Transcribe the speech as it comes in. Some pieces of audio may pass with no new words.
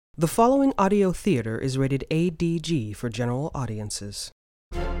The following audio theater is rated ADG for general audiences.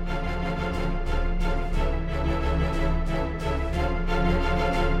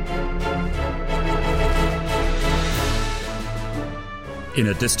 In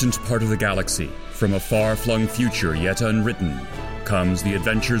a distant part of the galaxy, from a far-flung future yet unwritten, comes the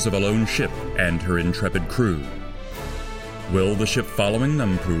adventures of a lone ship and her intrepid crew. Will the ship following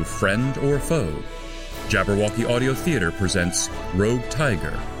them prove friend or foe? Jabberwocky Audio Theater presents Rogue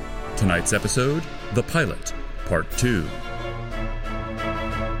Tiger. Tonight's episode, The Pilot, Part 2.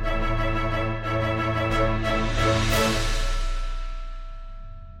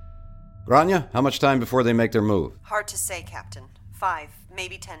 Grania, how much time before they make their move? Hard to say, Captain. 5,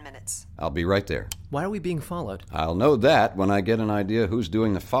 maybe 10 minutes. I'll be right there. Why are we being followed? I'll know that when I get an idea who's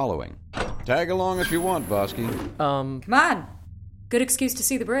doing the following. Tag along if you want, Bosky. Come on. Good excuse to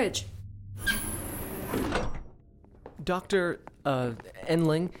see the bridge. Dr.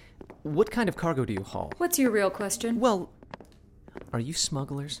 Enling, what kind of cargo do you haul? What's your real question? Well, are you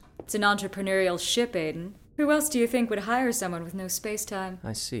smugglers? It's an entrepreneurial ship, Aiden. Who else do you think would hire someone with no space-time?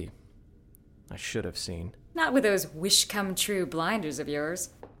 I see. I should have seen. Not with those wish-come-true blinders of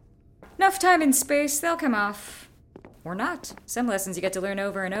yours. Enough time in space, they'll come off. Or not. Some lessons you get to learn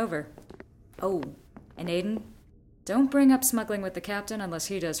over and over. Oh, and Aiden, don't bring up smuggling with the captain unless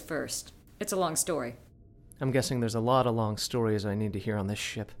he does first. It's a long story. I'm guessing there's a lot of long stories I need to hear on this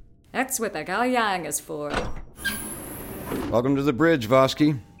ship. That's what the Gao Yang is for. Welcome to the bridge,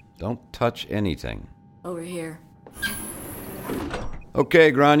 Vosky. Don't touch anything. Over here.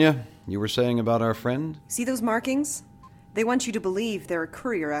 Okay, Grania, you were saying about our friend? See those markings? They want you to believe they're a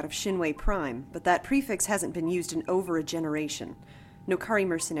courier out of Shinwei Prime, but that prefix hasn't been used in over a generation. Nokari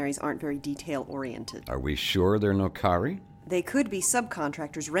mercenaries aren't very detail-oriented. Are we sure they're Nokari? They could be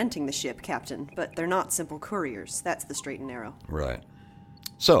subcontractors renting the ship, Captain, but they're not simple couriers. That's the straight and narrow. Right.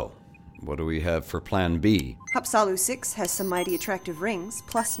 So, what do we have for Plan B? Hapsalu 6 has some mighty attractive rings,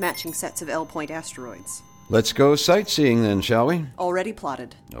 plus matching sets of L-point asteroids. Let's go sightseeing then, shall we? Already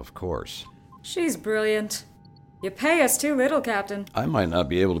plotted. Of course. She's brilliant. You pay us too little, Captain. I might not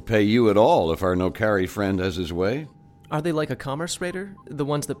be able to pay you at all if our Nokari friend has his way. Are they like a commerce raider? The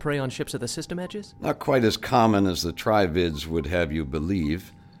ones that prey on ships at the system edges? Not quite as common as the Trivids would have you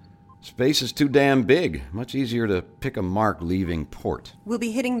believe. Space is too damn big. Much easier to pick a mark leaving port. We'll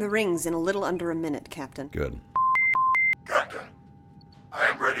be hitting the rings in a little under a minute, Captain. Good. Captain, I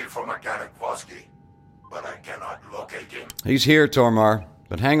am ready for Mechanic Vosky, but I cannot locate him. He's here, Tormar.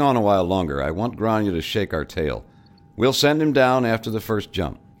 But hang on a while longer. I want Grania to shake our tail. We'll send him down after the first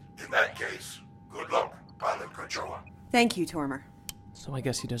jump. In that case, good luck, Pilot Kachoa. Thank you, Tormar. So I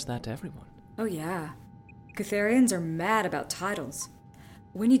guess he does that to everyone. Oh yeah. Gutherians are mad about titles.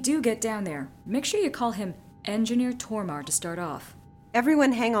 When you do get down there, make sure you call him Engineer Tormar to start off.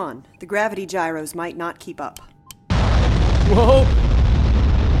 Everyone hang on. The gravity gyros might not keep up. Whoa!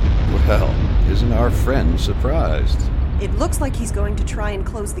 Well, isn't our friend surprised? It looks like he's going to try and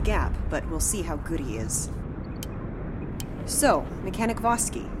close the gap, but we'll see how good he is. So, Mechanic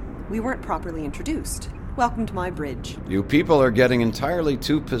Vosky, we weren't properly introduced. Welcome to my bridge. You people are getting entirely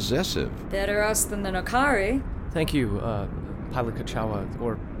too possessive. Better us than the Nokari. Thank you, Pilot Kachawa,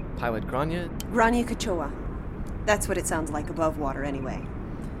 or Pilot Grania. Grania Kachoa. That's what it sounds like above water anyway.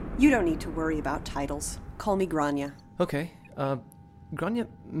 You don't need to worry about titles. Call me Grania. Okay, Grania,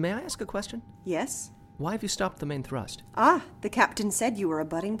 may I ask a question? Yes? Why have you stopped the main thrust? Ah, the captain said you were a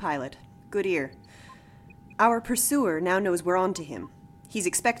budding pilot. Good ear. Our pursuer now knows we're on to him. He's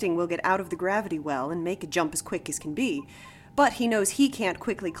expecting we'll get out of the gravity well and make a jump as quick as can be, but he knows he can't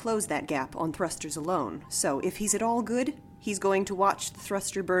quickly close that gap on thrusters alone, so if he's at all good, he's going to watch the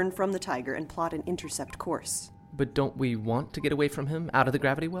thruster burn from the Tiger and plot an intercept course. But don't we want to get away from him, out of the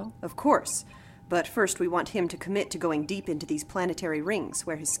gravity well? Of course, but first we want him to commit to going deep into these planetary rings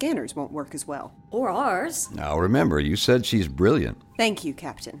where his scanners won't work as well. Or ours. Now remember, you said she's brilliant. Thank you,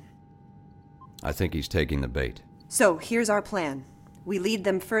 Captain. I think he's taking the bait. So, here's our plan. We lead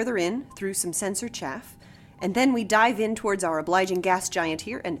them further in, through some sensor chaff, and then we dive in towards our obliging gas giant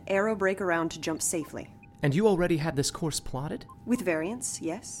here and aerobrake around to jump safely. And you already had this course plotted? With variance,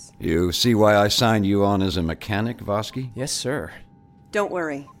 yes. You see why I signed you on as a mechanic, Vosky? Yes, sir. Don't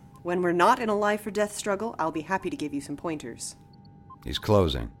worry. When we're not in a life-or-death struggle, I'll be happy to give you some pointers. He's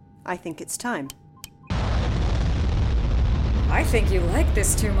closing. I think it's time. I think you like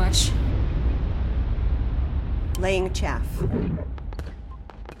this too much. Laying chaff.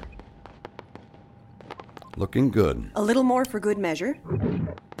 Looking good. A little more for good measure.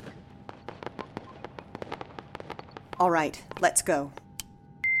 All right, let's go.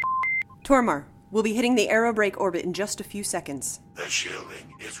 Tormar, We'll be hitting the aerobrake orbit in just a few seconds. The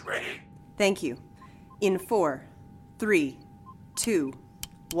shielding is ready. Thank you. In 4, 3, 2,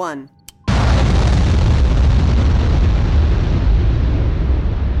 1.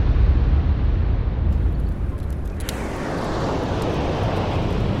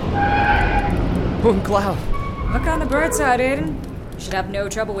 Boom cloud. Look on the bird side, Aiden. You should have no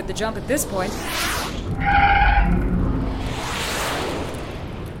trouble with the jump at this point.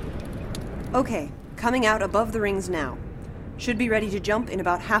 Okay, coming out above the rings now. Should be ready to jump in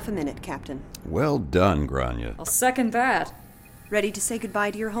about half a minute, Captain. Well done, Grania. I'll second that. Ready to say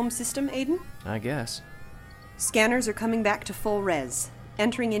goodbye to your home system, Aiden? I guess. Scanners are coming back to full res.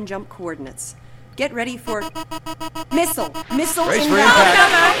 Entering in jump coordinates. Get ready for... Missile! Missile Brace for inbound!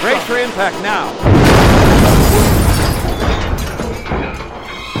 impact! Brace for impact now!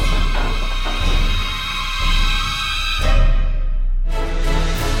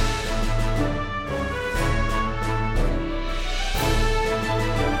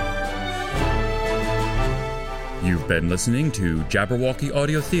 You've been listening to Jabberwocky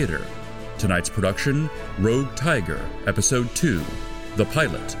Audio Theater. Tonight's production, Rogue Tiger, Episode 2, The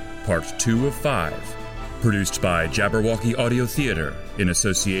Pilot, Part 2 of 5. Produced by Jabberwocky Audio Theater in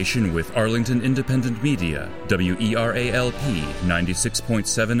association with Arlington Independent Media, WERALP 96.7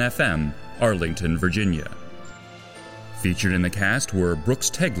 FM, Arlington, Virginia. Featured in the cast were Brooks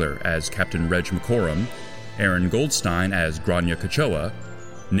Tegler as Captain Reg McCorum, Aaron Goldstein as Grania Kachoa,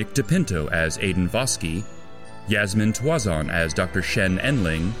 Nick DePinto as Aiden Vosky, Yasmin Tuazon as Dr. Shen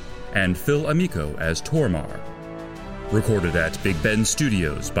Enling, and Phil Amico as Tormar. Recorded at Big Ben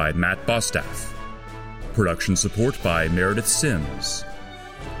Studios by Matt Bostaff. Production support by Meredith Sims.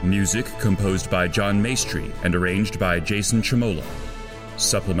 Music composed by John Maestri and arranged by Jason Chamola.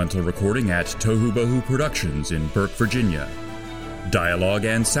 Supplemental recording at Tohu Bohu Productions in Burke, Virginia. Dialogue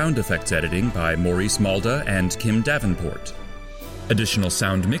and sound effects editing by Maurice Malda and Kim Davenport. Additional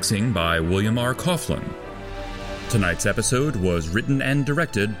sound mixing by William R. Coughlin. Tonight's episode was written and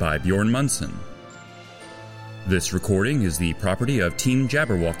directed by Bjorn Munson. This recording is the property of Team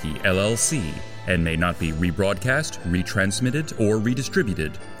Jabberwocky, LLC, and may not be rebroadcast, retransmitted, or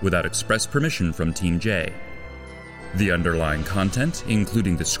redistributed without express permission from Team J. The underlying content,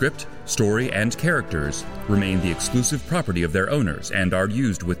 including the script, story, and characters, remain the exclusive property of their owners and are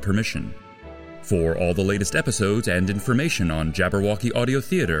used with permission. For all the latest episodes and information on Jabberwocky Audio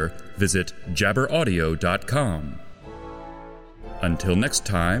Theater, visit jabberaudio.com. Until next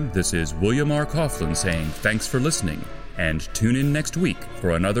time, this is William R. Coughlin saying thanks for listening, and tune in next week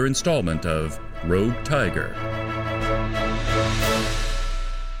for another installment of Rogue Tiger.